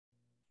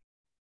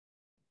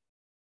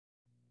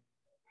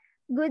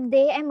Good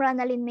day, I'm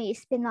Ronalyn May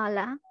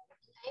Espinola.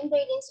 I'm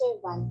Darlene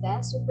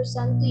Cervantes, who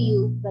present to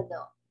you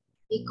Bado.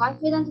 Be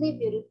confidently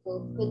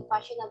beautiful with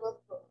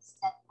fashionable clothes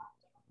that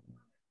matter.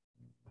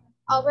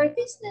 Our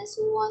business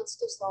wants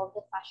to solve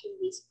the fashion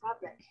waste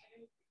problem.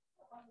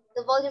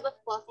 The volume of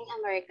clothing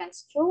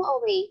Americans throw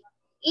away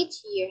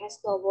each year has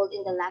doubled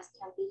in the last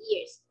 20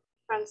 years,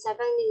 from 7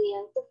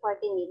 million to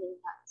 40 million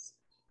tons.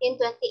 In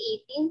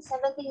 2018,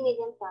 17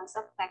 million tons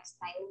of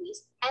textile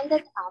waste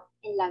ended up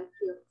in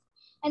landfills.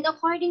 And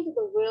according to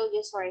the World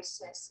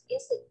Resources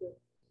Institute,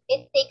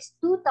 it takes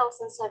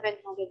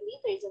 2,700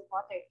 liters of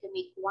water to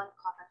make one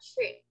cotton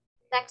shirt.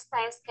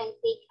 Textiles can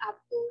take up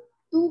to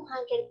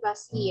 200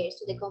 plus years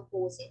to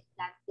decompose in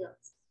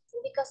landfills. And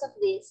because of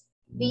this,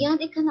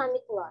 beyond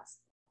economic loss,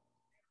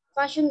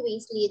 fashion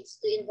waste leads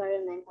to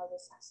environmental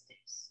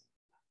disasters.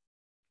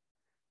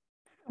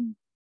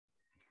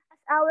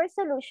 As our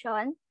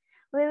solution,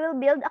 we will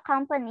build a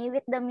company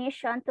with the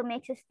mission to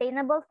make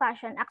sustainable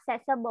fashion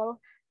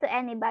accessible to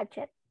any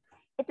budget.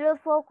 It will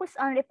focus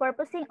on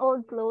repurposing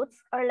old clothes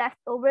or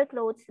leftover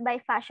clothes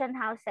by fashion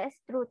houses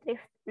through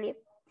thrift flip,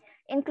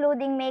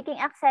 including making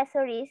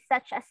accessories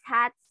such as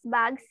hats,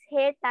 bags,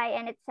 hair tie,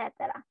 and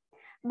etc.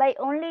 by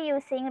only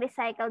using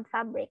recycled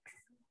fabrics.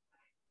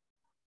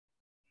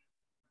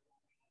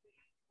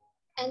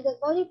 And the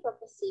value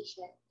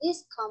proposition,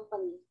 this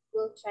company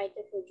will try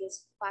to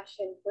produce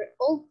fashion where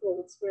old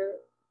clothes will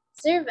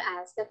serve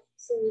as the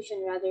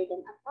solution rather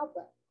than a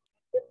problem.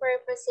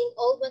 Repurposing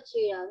old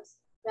materials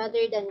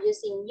rather than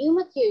using new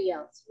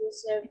materials will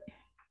serve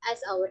as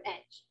our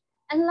edge.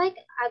 Unlike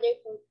other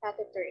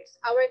competitors,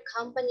 our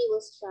company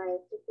will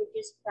strive to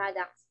produce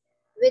products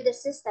with a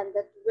system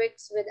that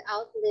works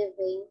without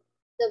leaving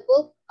the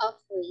bulk of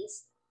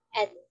waste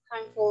and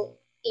harmful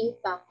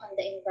impact on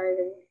the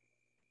environment.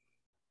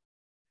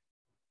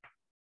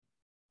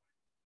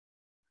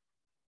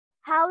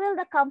 How will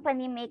the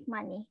company make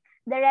money?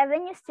 The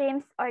revenue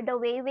streams or the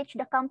way which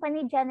the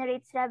company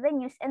generates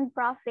revenues and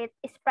profit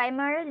is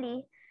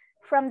primarily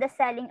from the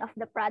selling of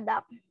the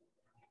product.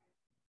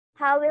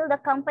 How will the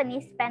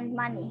company spend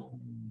money?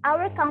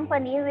 Our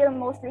company will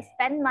mostly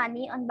spend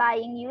money on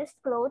buying used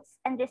clothes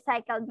and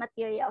recycled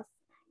materials,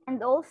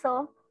 and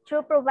also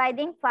through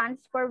providing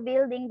funds for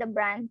building the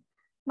brand,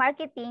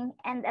 marketing,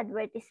 and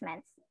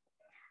advertisements.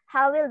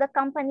 How will the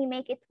company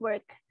make it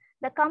work?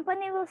 The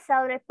company will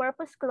sell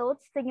repurposed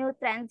clothes to new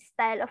trend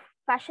style of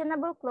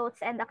fashionable clothes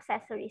and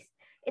accessories.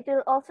 It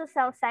will also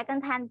sell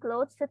second-hand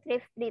clothes to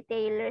thrift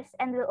retailers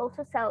and will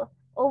also sell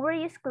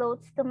overused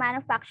clothes to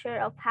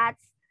manufacture of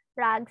hats,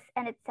 rugs,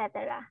 and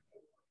etc.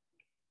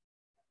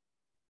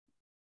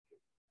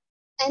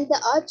 And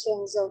the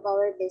audience of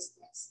our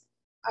business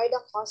are the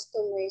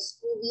customers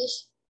who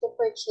wish to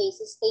purchase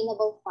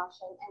sustainable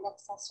fashion and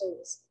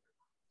accessories,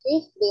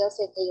 thrift bills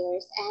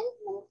retailers, and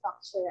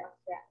manufacturer of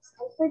brands.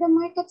 And for the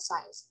market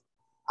size,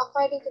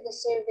 according to the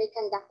survey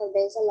conducted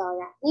by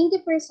Zalora,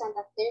 90%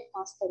 of their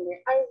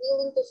customers are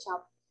willing to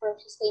shop for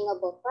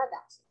sustainable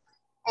products.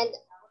 And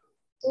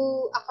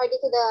according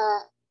to the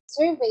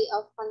survey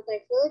of Kantar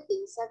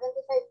Philippines,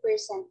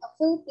 75% of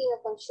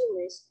Filipino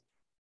consumers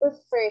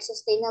prefer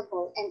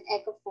sustainable and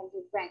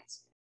eco-friendly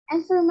brands.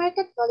 And for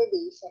market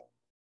validation,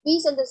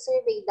 based on the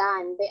survey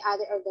done by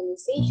other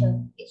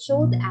organizations, it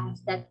showed us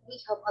that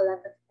we have a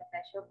lot of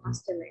potential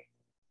customers.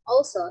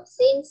 Also,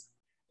 since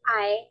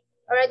I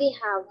already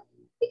have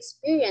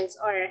experience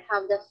or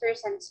have the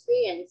first-hand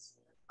experience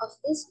of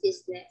this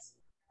business,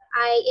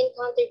 I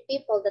encountered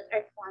people that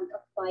are fond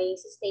of buying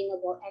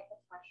sustainable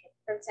eco-fashion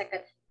from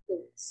second-hand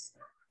goods.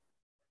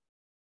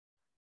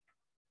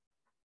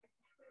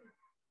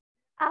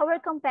 Our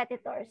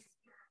competitors.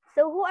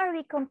 So who are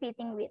we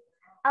competing with?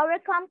 Our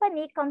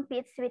company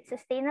competes with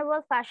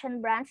sustainable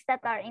fashion brands that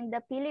are in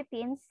the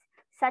Philippines,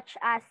 such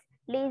as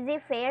Lazy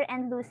Fair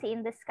and Lucy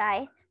in the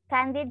Sky,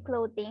 Candid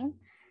Clothing,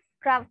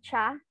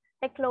 Craftcha,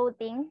 The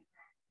Clothing,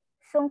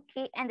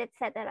 Sunki, and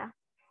etc.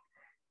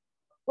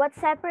 What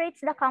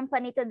separates the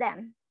company to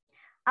them?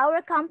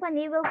 Our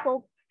company will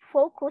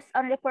focus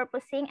on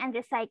repurposing and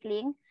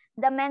recycling.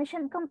 The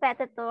mentioned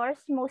competitors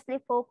mostly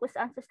focus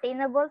on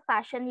sustainable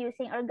fashion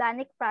using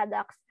organic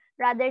products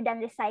rather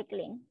than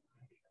recycling.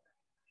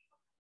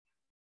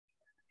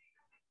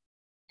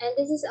 And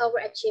this is our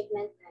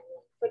achievement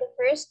timeline. For the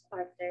first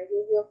quarter,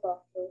 we will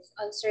focus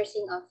on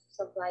sourcing of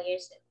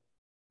suppliers.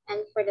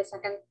 And for the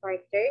second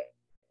quarter,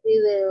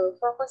 we will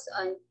focus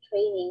on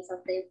trainings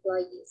of the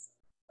employees.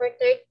 For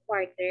third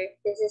quarter,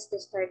 this is the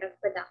start of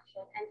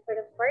production. And for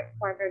the fourth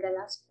quarter, the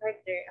last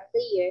quarter of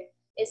the year,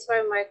 is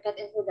for market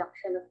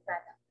introduction of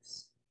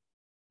products.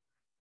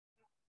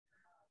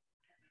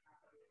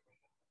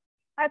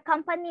 Our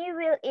company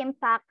will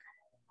impact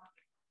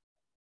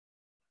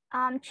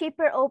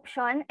cheaper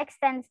option,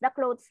 extends the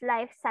clothes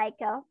life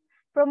cycle,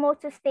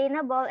 promotes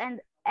sustainable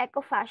and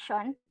eco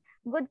fashion,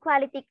 good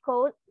quality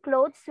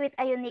clothes with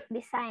a unique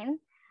design,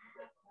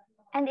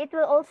 and it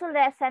will also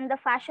lessen the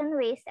fashion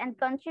waste and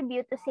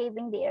contribute to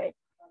saving the earth.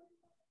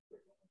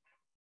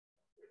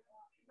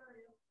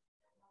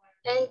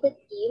 And the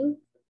team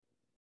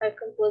are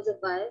composed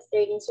of us,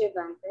 Darlene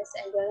Cervantes,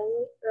 and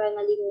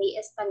Ronaldine May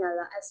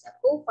Espanala as a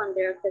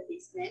co-founder of the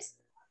business.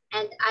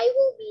 And I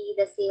will be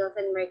the sales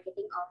and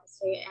marketing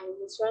officer, and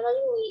Ms.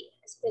 Ronaldine May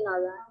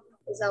Espanola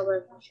is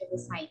our fashion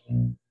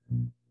designer.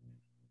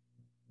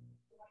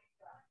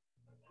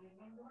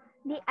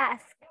 The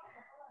ask.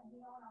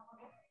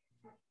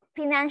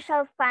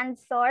 Financial fund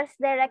source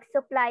direct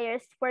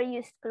suppliers for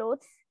used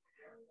clothes,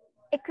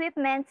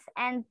 equipments,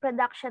 and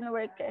production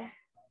worker.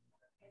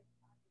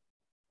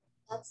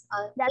 That's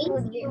all. That Thank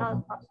would be you.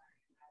 all.